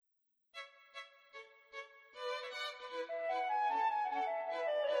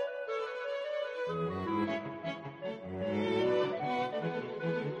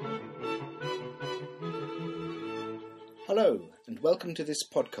Hello, and welcome to this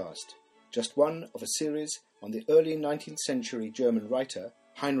podcast, just one of a series on the early 19th century German writer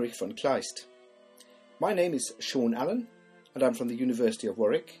Heinrich von Kleist. My name is Seán Allan, and I'm from the University of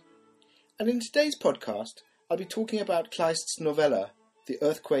Warwick. And in today's podcast, I'll be talking about Kleist's novella, The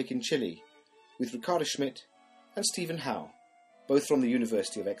Earthquake in Chile, with Ricarda Schmidt and Stephen Howe, both from the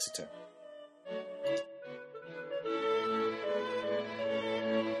University of Exeter.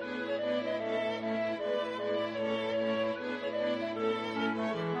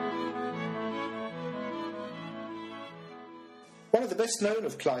 One of the best known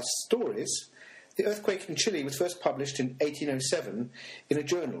of Kleist's stories, The Earthquake in Chile, was first published in 1807 in a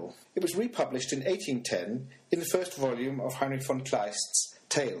journal. It was republished in 1810 in the first volume of Heinrich von Kleist's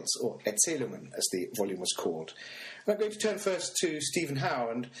Tales, or Erzählungen, as the volume was called. And I'm going to turn first to Stephen Howe,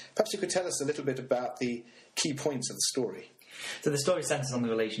 and perhaps you could tell us a little bit about the key points of the story. So the story centres on the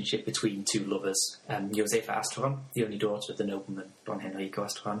relationship between two lovers, Josefa Astorón, the only daughter of the nobleman Don Enrico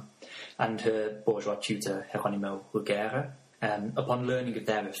Astorón, and her bourgeois tutor Jerónimo Ruggiero. Upon learning of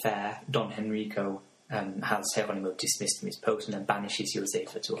their affair, Don Enrico has Jerónimo dismissed from his post and then banishes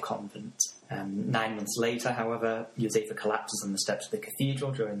Josefa to a convent. 9 months later, however, Josefa collapses on the steps of the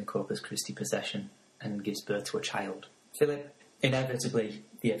cathedral during the Corpus Christi procession and gives birth to a child, Philip. Inevitably,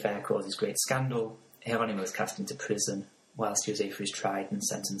 the affair causes great scandal. Jerónimo is cast into prison, whilst Josefa is tried and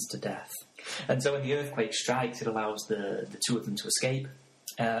sentenced to death. And so when the earthquake strikes, it allows the two of them to escape,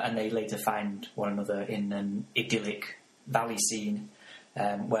 and they later find one another in an idyllic valley scene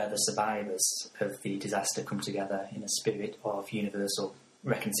where the survivors of the disaster come together in a spirit of universal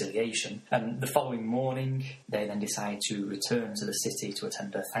reconciliation. And the following morning, they then decide to return to the city to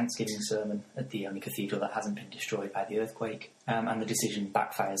attend a Thanksgiving sermon at the only cathedral that hasn't been destroyed by the earthquake. And the decision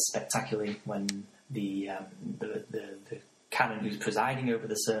backfires spectacularly when the canon who's presiding over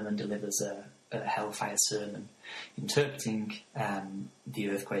the sermon delivers a hellfire sermon interpreting the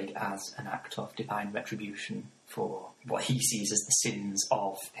earthquake as an act of divine retribution for what he sees as the sins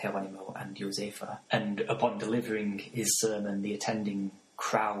of Jerónimo and Josefa. And upon delivering his sermon, the attending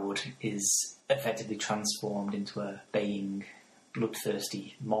crowd is effectively transformed into a baying,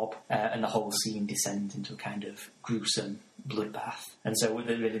 bloodthirsty mob, and the whole scene descends into a kind of gruesome bloodbath. And so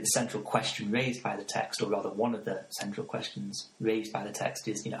really the central question raised by the text, or rather one of the central questions raised by the text,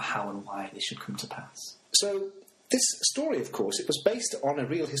 is how and why this should come to pass. So this story, of course, it was based on a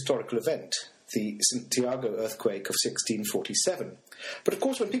real historical event, the Santiago earthquake of 1647. But of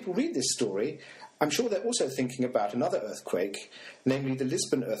course, when people read this story, I'm sure they're also thinking about another earthquake, namely the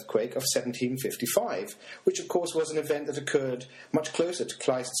Lisbon earthquake of 1755, which of course was an event that occurred much closer to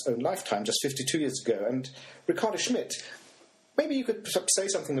Kleist's own lifetime, just 52 years ago. And Ricarda Schmidt, maybe you could say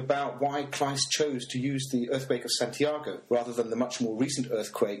something about why Kleist chose to use the earthquake of Santiago rather than the much more recent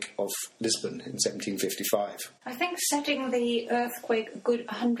earthquake of Lisbon in 1755. I think setting the earthquake a good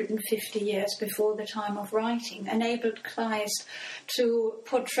 150 years before the time of writing enabled Kleist to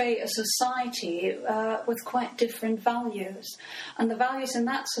portray a society with quite different values. And the values in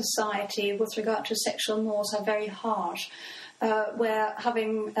that society with regard to sexual mores are very harsh, where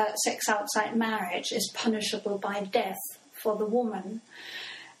having sex outside marriage is punishable by death for the woman.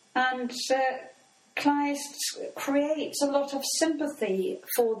 And Kleist creates a lot of sympathy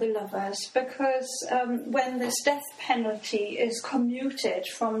for the lovers because when this death penalty is commuted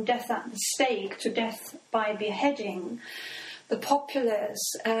from death at the stake to death by beheading, the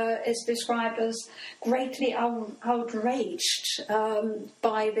populace is described as greatly outraged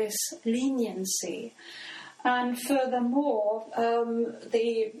by this leniency. And furthermore,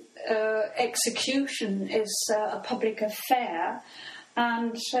 the execution is a public affair,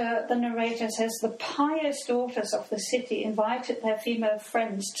 and the narrator says the pious daughters of the city invited their female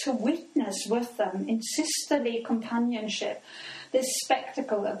friends to witness with them in sisterly companionship this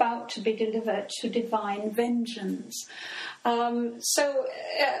spectacle about to be delivered to divine vengeance. So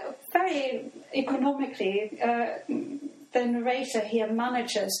very economically, the narrator here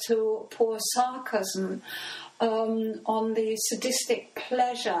manages to pour sarcasm on the sadistic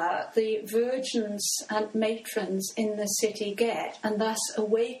pleasure the virgins and matrons in the city get, and thus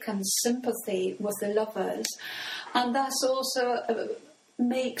awakens sympathy with the lovers, and thus also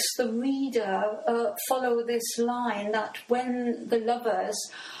makes the reader follow this line that when the lovers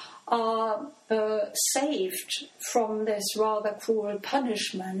are saved from this rather cruel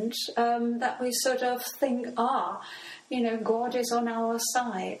punishment, that we sort of think, God is on our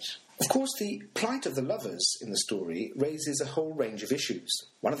side. Of course, the plight of the lovers in the story raises a whole range of issues.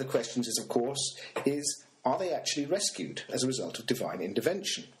 One of the questions is, of course, are they actually rescued as a result of divine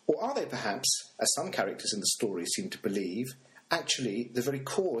intervention? Or are they perhaps, as some characters in the story seem to believe, actually the very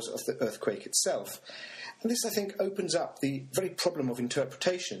cause of the earthquake itself? And this, I think, opens up the very problem of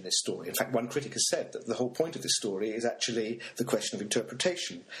interpretation in this story. In fact, one critic has said that the whole point of this story is actually the question of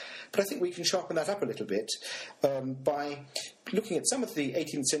interpretation. But I think we can sharpen that up a little bit by looking at some of the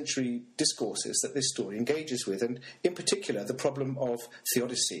 18th century discourses that this story engages with, and in particular the problem of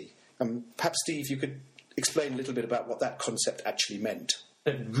theodicy. Perhaps, Steve, you could explain a little bit about what that concept actually meant.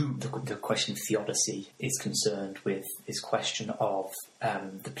 At root, the question of theodicy is concerned with this question of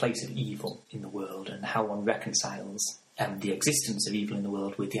the place of evil in the world and how one reconciles the existence of evil in the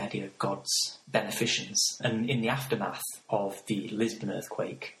world with the idea of God's beneficence. And in the aftermath of the Lisbon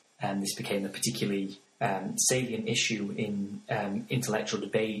earthquake, this became a particularly salient issue in intellectual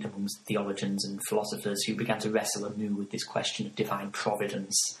debate amongst theologians and philosophers who began to wrestle anew with this question of divine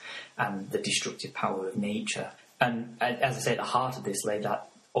providence and the destructive power of nature. And as I say, at the heart of this lay that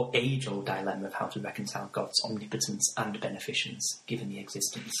age-old dilemma of how to reconcile God's omnipotence and beneficence given the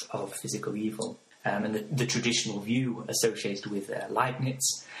existence of physical evil. And the traditional view associated with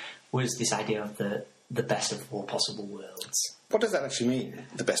Leibniz was this idea of the best of all possible worlds. What does that actually mean,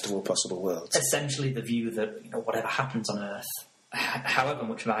 the best of all possible worlds? Essentially the view that whatever happens on Earth, however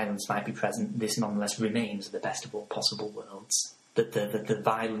much violence might be present, this nonetheless remains the best of all possible worlds. That the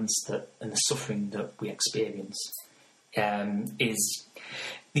violence and the suffering that we experience is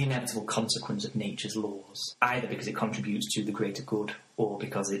the inevitable consequence of nature's laws, either because it contributes to the greater good or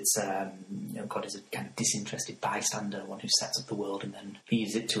because it's God is a kind of disinterested bystander, one who sets up the world and then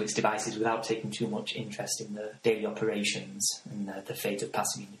leaves it to its devices without taking too much interest in the daily operations and the fate of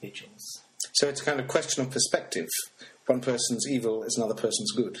passing individuals. So it's a kind of question of perspective. One person's evil is another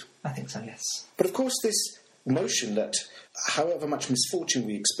person's good. I think so, yes. But of course this notion that however much misfortune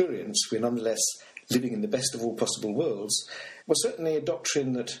we experience, we're nonetheless living in the best of all possible worlds, was certainly a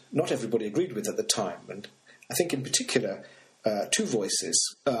doctrine that not everybody agreed with at the time. And I think in particular, two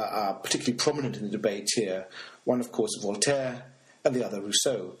voices are particularly prominent in the debate here. One, of course, Voltaire, and the other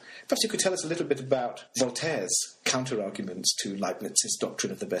Rousseau. Perhaps you could tell us a little bit about Voltaire's counter-arguments to Leibniz's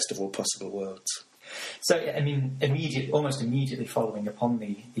doctrine of the best of all possible worlds. So, I mean, almost immediately following upon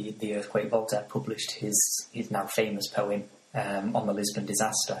the earthquake, Voltaire published his now famous poem on the Lisbon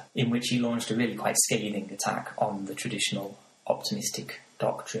disaster, in which he launched a really quite scathing attack on the traditional optimistic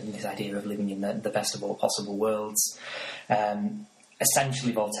doctrine, this idea of living in the best of all possible worlds.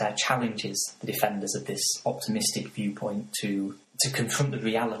 Essentially, Voltaire challenges the defenders of this optimistic viewpoint to confront the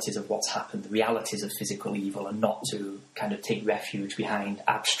realities of what's happened, the realities of physical evil, and not to kind of take refuge behind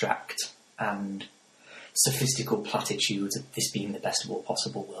abstract and sophistical platitudes of this being the best of all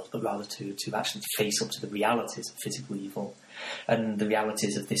possible world, but rather to actually face up to the realities of physical evil and the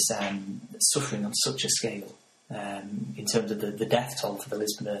realities of this suffering on such a scale. In terms of the death toll for the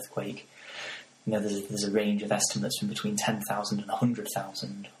Lisbon earthquake, there's a range of estimates from between 10,000 and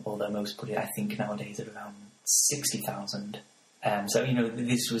 100,000, although most put it, I think, nowadays at around 60,000. So,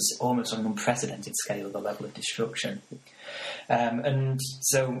 this was almost on an unprecedented scale, the level of destruction. And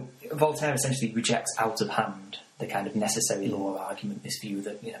so Voltaire essentially rejects out of hand the kind of necessary law argument, this view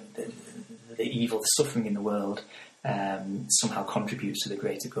that, the evil, the suffering in the world somehow contributes to the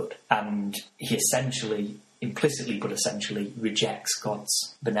greater good. And he essentially, implicitly but essentially, rejects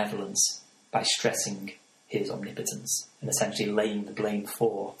God's benevolence by stressing his omnipotence and essentially laying the blame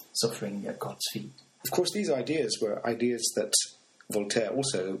for suffering at God's feet. Of course, these ideas were ideas that Voltaire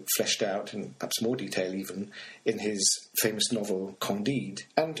also fleshed out in perhaps more detail even in his famous novel Candide.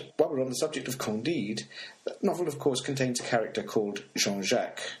 And while we're on the subject of Candide, that novel, of course, contains a character called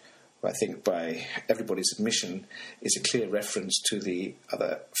Jean-Jacques, who I think by everybody's admission is a clear reference to the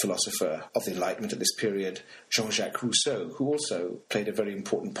other philosopher of the Enlightenment at this period, Jean-Jacques Rousseau, who also played a very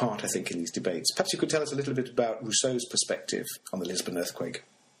important part, I think, in these debates. Perhaps you could tell us a little bit about Rousseau's perspective on the Lisbon earthquake.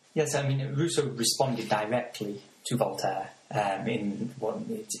 Yes, I mean, Rousseau responded directly to Voltaire in what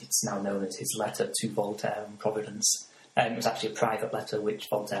it's now known as his letter to Voltaire on Providence. It was actually a private letter which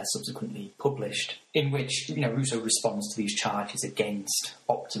Voltaire subsequently published, in which Rousseau responds to these charges against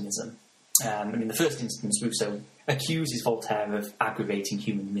optimism. And in the first instance, Rousseau accuses Voltaire of aggravating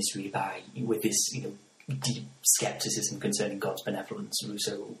human misery with this deep scepticism concerning God's benevolence.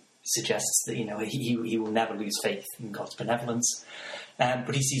 Rousseau suggests that he will never lose faith in God's benevolence,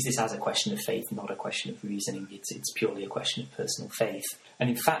 but he sees this as a question of faith, not a question of reasoning. It's purely a question of personal faith. And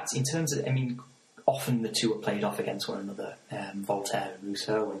in fact, in terms of, often the two are played off against one another, Voltaire and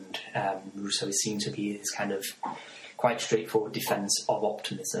Rousseau, and Rousseau is seen to be this kind of quite straightforward defence of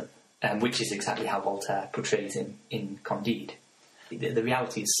optimism, which is exactly how Voltaire portrays him in Candide. The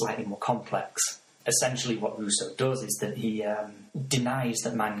reality is slightly more complex, Essentially what Rousseau does is that he denies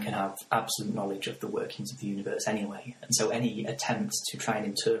that man can have absolute knowledge of the workings of the universe anyway. And so any attempt to try and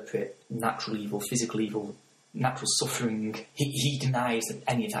interpret natural evil, physical evil, natural suffering, he denies that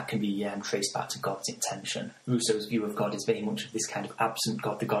any of that can be traced back to God's intention. Rousseau's view of God is very much of this kind of absent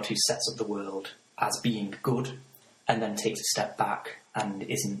God, the God who sets up the world as being good and then takes a step back and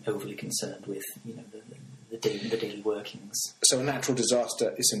isn't overly concerned with, the daily workings. So a natural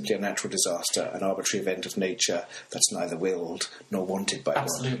disaster is simply a natural disaster, an arbitrary event of nature that's neither willed nor wanted by God.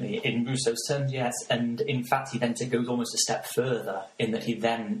 Absolutely, in Rousseau's terms, yes. And in fact, he then goes almost a step further in that he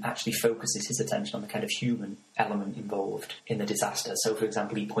then actually focuses his attention on the kind of human element involved in the disaster. So, for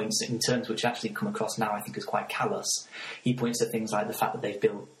example, he points, in terms which actually come across now, I think, as quite callous, he points to things like the fact that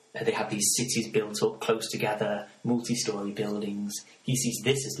they have these cities built up close together, multi-storey buildings. He sees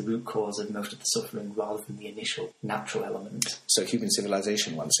this as the root cause of most of the suffering rather than the initial natural element. So human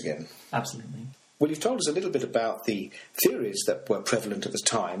civilization once again. Absolutely. Well, you've told us a little bit about the theories that were prevalent at the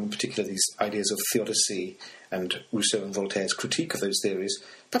time, particularly these ideas of theodicy and Rousseau and Voltaire's critique of those theories.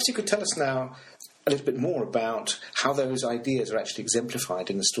 Perhaps you could tell us now a little bit more about how those ideas are actually exemplified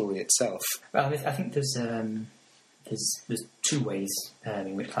in the story itself. Well, I think there's two ways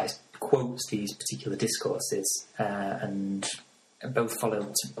in which Kleist quotes these particular discourses, and both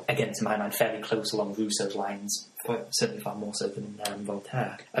follow, again, to my mind, fairly close along Rousseau's lines, certainly far more so than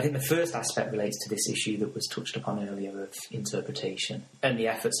Voltaire. I think the first aspect relates to this issue that was touched upon earlier of interpretation and the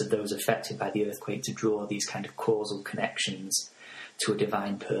efforts of those affected by the earthquake to draw these kind of causal connections to a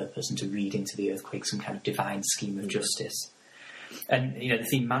divine purpose and to read into the earthquake some kind of divine scheme of justice. And, the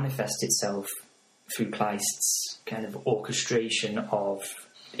theme manifests itself through Kleist's kind of orchestration of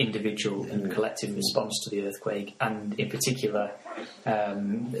individual and collective response to the earthquake, and in particular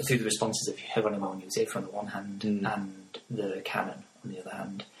through the responses of Hieronymo and Josefa on the one hand and the canon on the other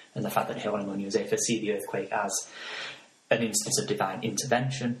hand, and the fact that Hieronymo and Josefa see the earthquake as an instance of divine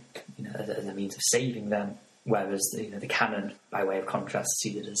intervention, as a means of saving them, whereas the canon, by way of contrast,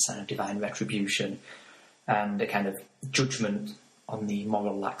 see it as a sign of divine retribution and a kind of judgment on the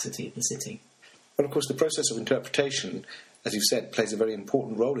moral laxity of the city. Well, of course, the process of interpretation, as you've said, plays a very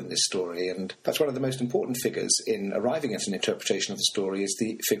important role in this story, and perhaps one of the most important figures in arriving at an interpretation of the story is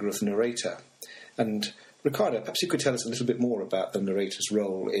the figure of the narrator. And Ricarda, perhaps you could tell us a little bit more about the narrator's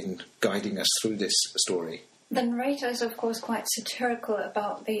role in guiding us through this story. The narrator is, of course, quite satirical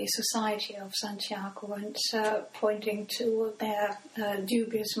about the society of Santiago and pointing to their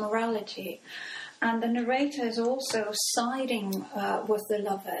dubious morality. And the narrator is also siding with the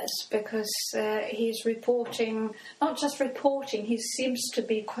lovers because he's reporting, not just reporting, he seems to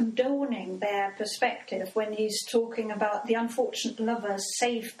be condoning their perspective when he's talking about the unfortunate lovers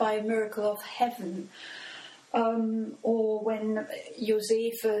saved by a miracle of heaven. Or when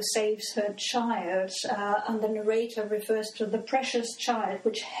Josefa saves her child, and the narrator refers to the precious child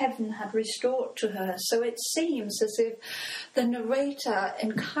which heaven had restored to her. So it seems as if the narrator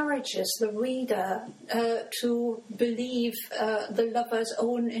encourages the reader to believe the lover's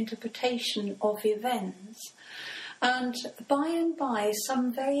own interpretation of events. And by,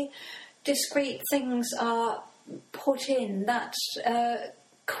 some very discreet things are put in that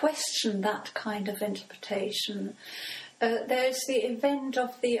question that kind of interpretation. There's the event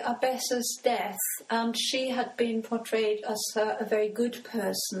of the abbess's death, and she had been portrayed as a very good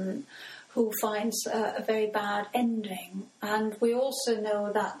person who finds a very bad ending. And we also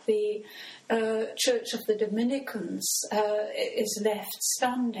know that the Church of the Dominicans is left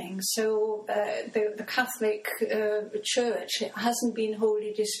standing. So the Catholic Church hasn't been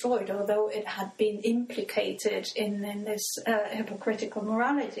wholly destroyed, although it had been implicated in this hypocritical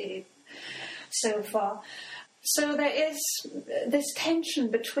morality so far. So there is this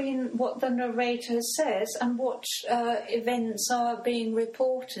tension between what the narrator says and what events are being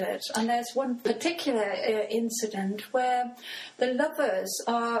reported. And there's one particular incident where the lovers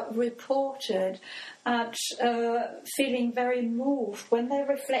are reported at feeling very moved when they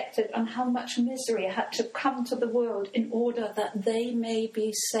reflected on how much misery had to come to the world in order that they may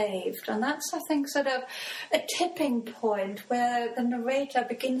be saved. And that's, I think, sort of a tipping point where the narrator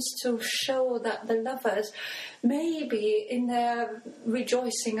begins to show that the lovers, maybe in their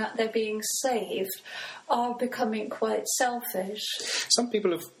rejoicing at their being saved, are becoming quite selfish. Some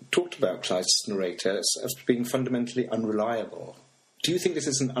people have talked about Kleist's narrator as being fundamentally unreliable. Do you think this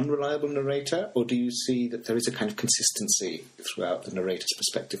is an unreliable narrator, or do you see that there is a kind of consistency throughout the narrator's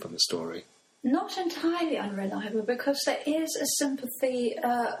perspective on the story? Not entirely unreliable, because there is a sympathy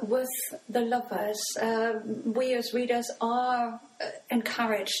with the lovers. We as readers are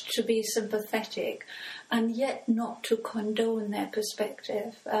encouraged to be sympathetic and yet not to condone their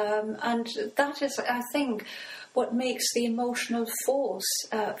perspective. And that is, I think, what makes the emotional force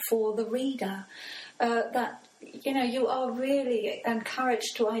for the reader. That, you know, you are really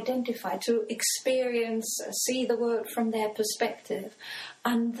encouraged to identify, to experience, see the world from their perspective.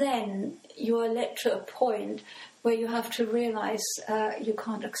 And then you are led to a point where you have to realise you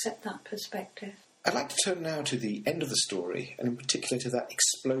can't accept that perspective. I'd like to turn now to the end of the story, and in particular to that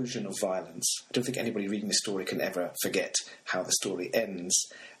explosion of violence. I don't think anybody reading this story can ever forget how the story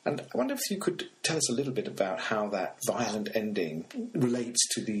ends. And I wonder if you could tell us a little bit about how that violent ending relates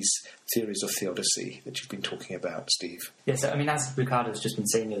to these theories of theodicy that you've been talking about, Steve. Yes, I mean, as Ricarda has just been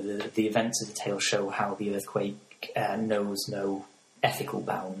saying, the events of the tale show how the earthquake knows no ethical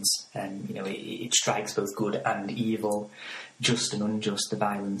bounds, and it strikes both good and evil, just and unjust. The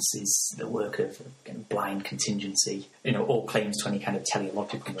violence is the work of blind contingency. All claims to any kind of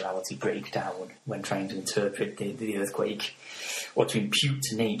teleological morality break down when trying to interpret the earthquake, or to impute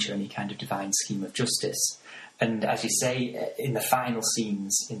to nature any kind of divine scheme of justice. And as you say, in the final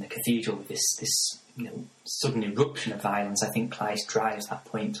scenes in the cathedral, with this sudden eruption of violence, I think Kleist drives that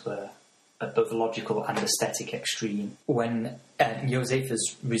point to a both logical and aesthetic extreme. When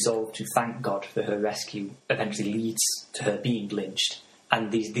Josefa's resolve to thank God for her rescue eventually leads to her being lynched,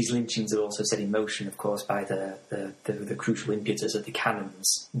 and these lynchings are also set in motion, of course, by the crucial impetus of the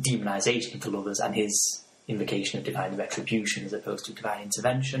canon's demonisation of the lovers and his invocation of divine retribution as opposed to divine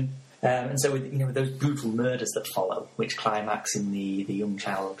intervention. And so, with those brutal murders that follow, which climax in the young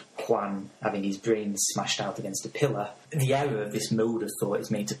child Juan having his brains smashed out against a pillar, the error of this mode of thought is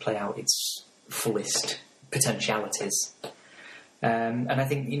made to play out its fullest potentialities. And I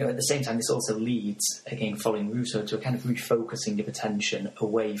think, at the same time, this also leads, again, following Rousseau, to a kind of refocusing of attention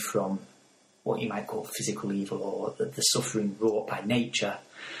away from what you might call physical evil or the suffering wrought by nature,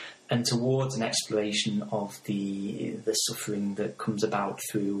 and towards an exploration of the suffering that comes about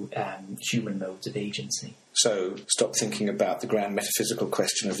through human modes of agency. So stop thinking about the grand metaphysical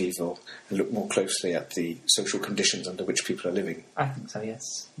question of evil and look more closely at the social conditions under which people are living. I think so,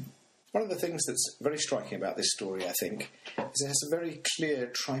 yes. One of the things that's very striking about this story, I think, is it has a very clear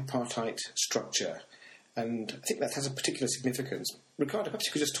tripartite structure, and I think that has a particular significance. Ricarda, perhaps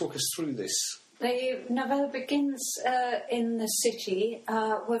you could just talk us through this. The novella begins in the city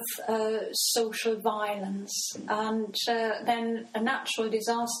with social violence, and then a natural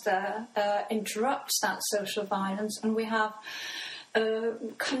disaster interrupts that social violence, and we have a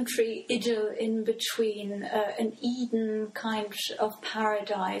country idyll in between, an Eden kind of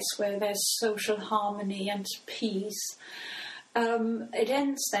paradise where there's social harmony and peace. It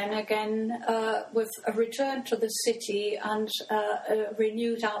ends then again with a return to the city and a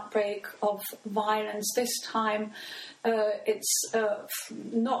renewed outbreak of violence. This time it's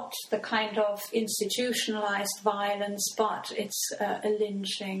not the kind of institutionalised violence, but it's a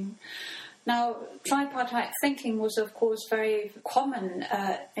lynching. Now, tripartite thinking was, of course, very common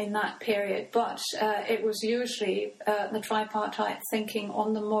in that period, but it was usually the tripartite thinking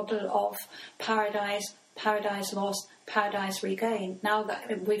on the model of paradise lost, paradise regained. Now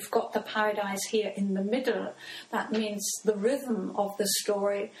that we've got the paradise here in the middle, that means the rhythm of the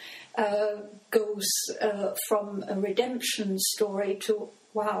story goes from a redemption story to,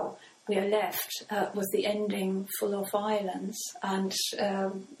 wow, we are left with the ending full of violence. And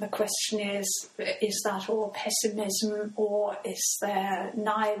the question is that all pessimism, or is there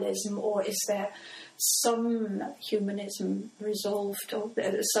nihilism, or is there some humanism resolved, or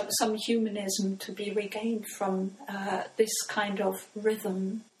some humanism to be regained from this kind of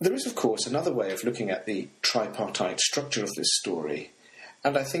rhythm? There is, of course, another way of looking at the tripartite structure of this story,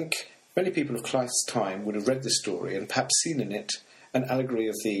 and I think many people of Kleist's time would have read this story and perhaps seen in it an allegory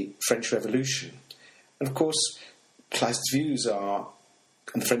of the French Revolution. And of course, Kleist's views on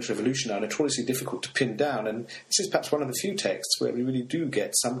the French Revolution are notoriously difficult to pin down, and this is perhaps one of the few texts where we really do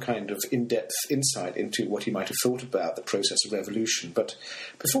get some kind of in-depth insight into what he might have thought about the process of revolution. But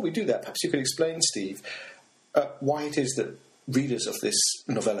before we do that, perhaps you could explain, Steve, why it is that readers of this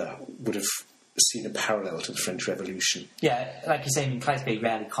novella would have seen a parallel to the French Revolution. Yeah, like you say, Kleist very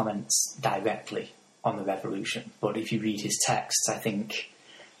rarely comments directly on the revolution, but if you read his texts, I think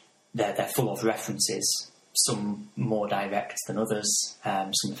they're full of references, some more direct than others,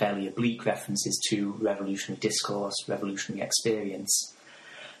 some fairly oblique references to revolutionary discourse, revolutionary experience.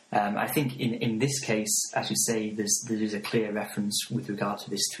 I think in this case, as you say, there is a clear reference with regard to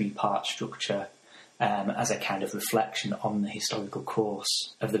this three-part structure as a kind of reflection on the historical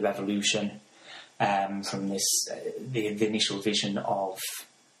course of the revolution. from this the initial vision of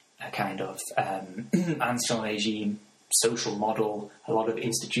a kind of ancien regime social model, a lot of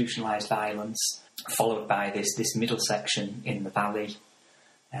institutionalised violence, followed by this middle section in the valley,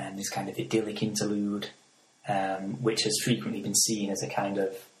 and this kind of idyllic interlude, which has frequently been seen as a kind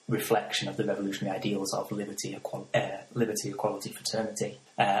of reflection of the revolutionary ideals of liberty, equality, fraternity,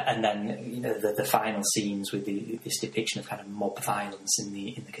 and then the final scenes with this depiction of kind of mob violence in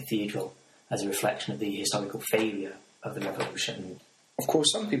the cathedral as a reflection of the historical failure of the revolution. Of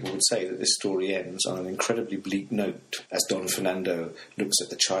course, some people would say that this story ends on an incredibly bleak note, as Don Fernando looks at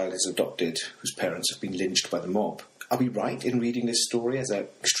the child he's adopted, whose parents have been lynched by the mob. Are we right in reading this story as an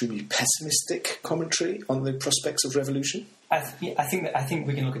extremely pessimistic commentary on the prospects of revolution? I think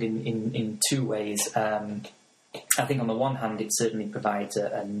we can look at it in two ways. I think on the one hand, it certainly provides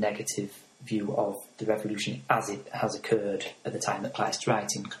a negative view of the revolution as it has occurred at the time that Kleist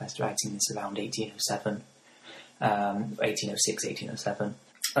writing. Kleist writing this around 1807. 1806, 1807.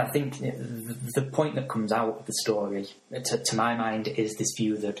 I think the point that comes out of the story, to my mind, is this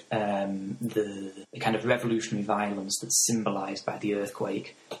view that the kind of revolutionary violence that's symbolised by the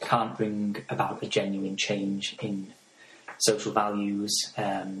earthquake can't bring about a genuine change in social values,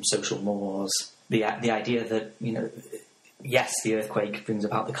 social mores. The idea that, yes, the earthquake brings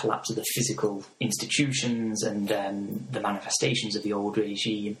about the collapse of the physical institutions and the manifestations of the old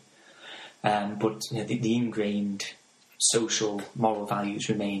regime, but the ingrained social, moral values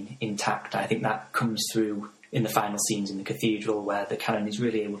remain intact. I think that comes through in the final scenes in the cathedral, where the canon is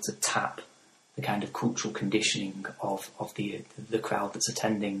really able to tap the kind of cultural conditioning of the crowd that's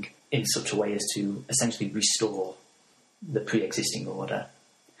attending in such a way as to essentially restore the pre-existing order.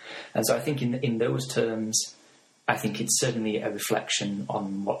 And so I think in those terms, I think it's certainly a reflection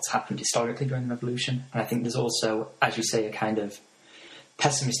on what's happened historically during the revolution. And I think there's also, as you say, a kind of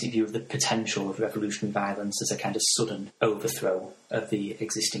pessimistic view of the potential of revolutionary violence as a kind of sudden overthrow of the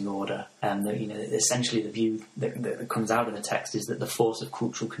existing order. And essentially the view that comes out of the text is that the force of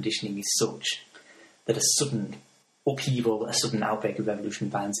cultural conditioning is such that a sudden upheaval, a sudden outbreak of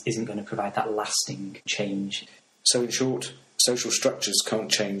revolutionary violence isn't going to provide that lasting change. So in short, social structures can't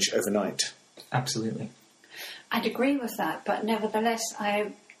change overnight. Absolutely. I'd agree with that, but nevertheless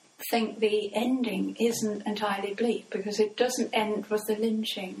I think the ending isn't entirely bleak, because it doesn't end with the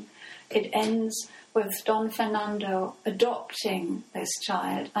lynching. It ends with Don Fernando adopting this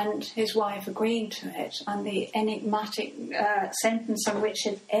child and his wife agreeing to it, and the enigmatic sentence on which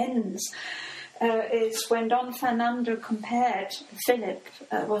it ends is when Don Fernando compared Philip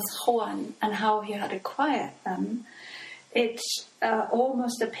with Juan and how he had acquired them. It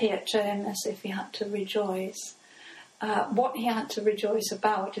almost appeared to him as if he had to rejoice. What he had to rejoice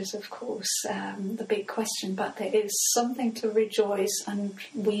about is, of course, the big question, but there is something to rejoice, and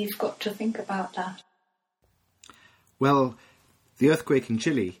we've got to think about that. Well, The Earthquake in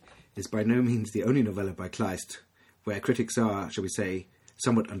Chile is by no means the only novella by Kleist where critics are, shall we say,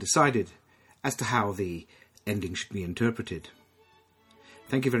 somewhat undecided as to how the ending should be interpreted.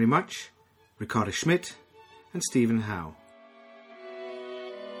 Thank you very much, Ricarda Schmidt and Stephen Howe.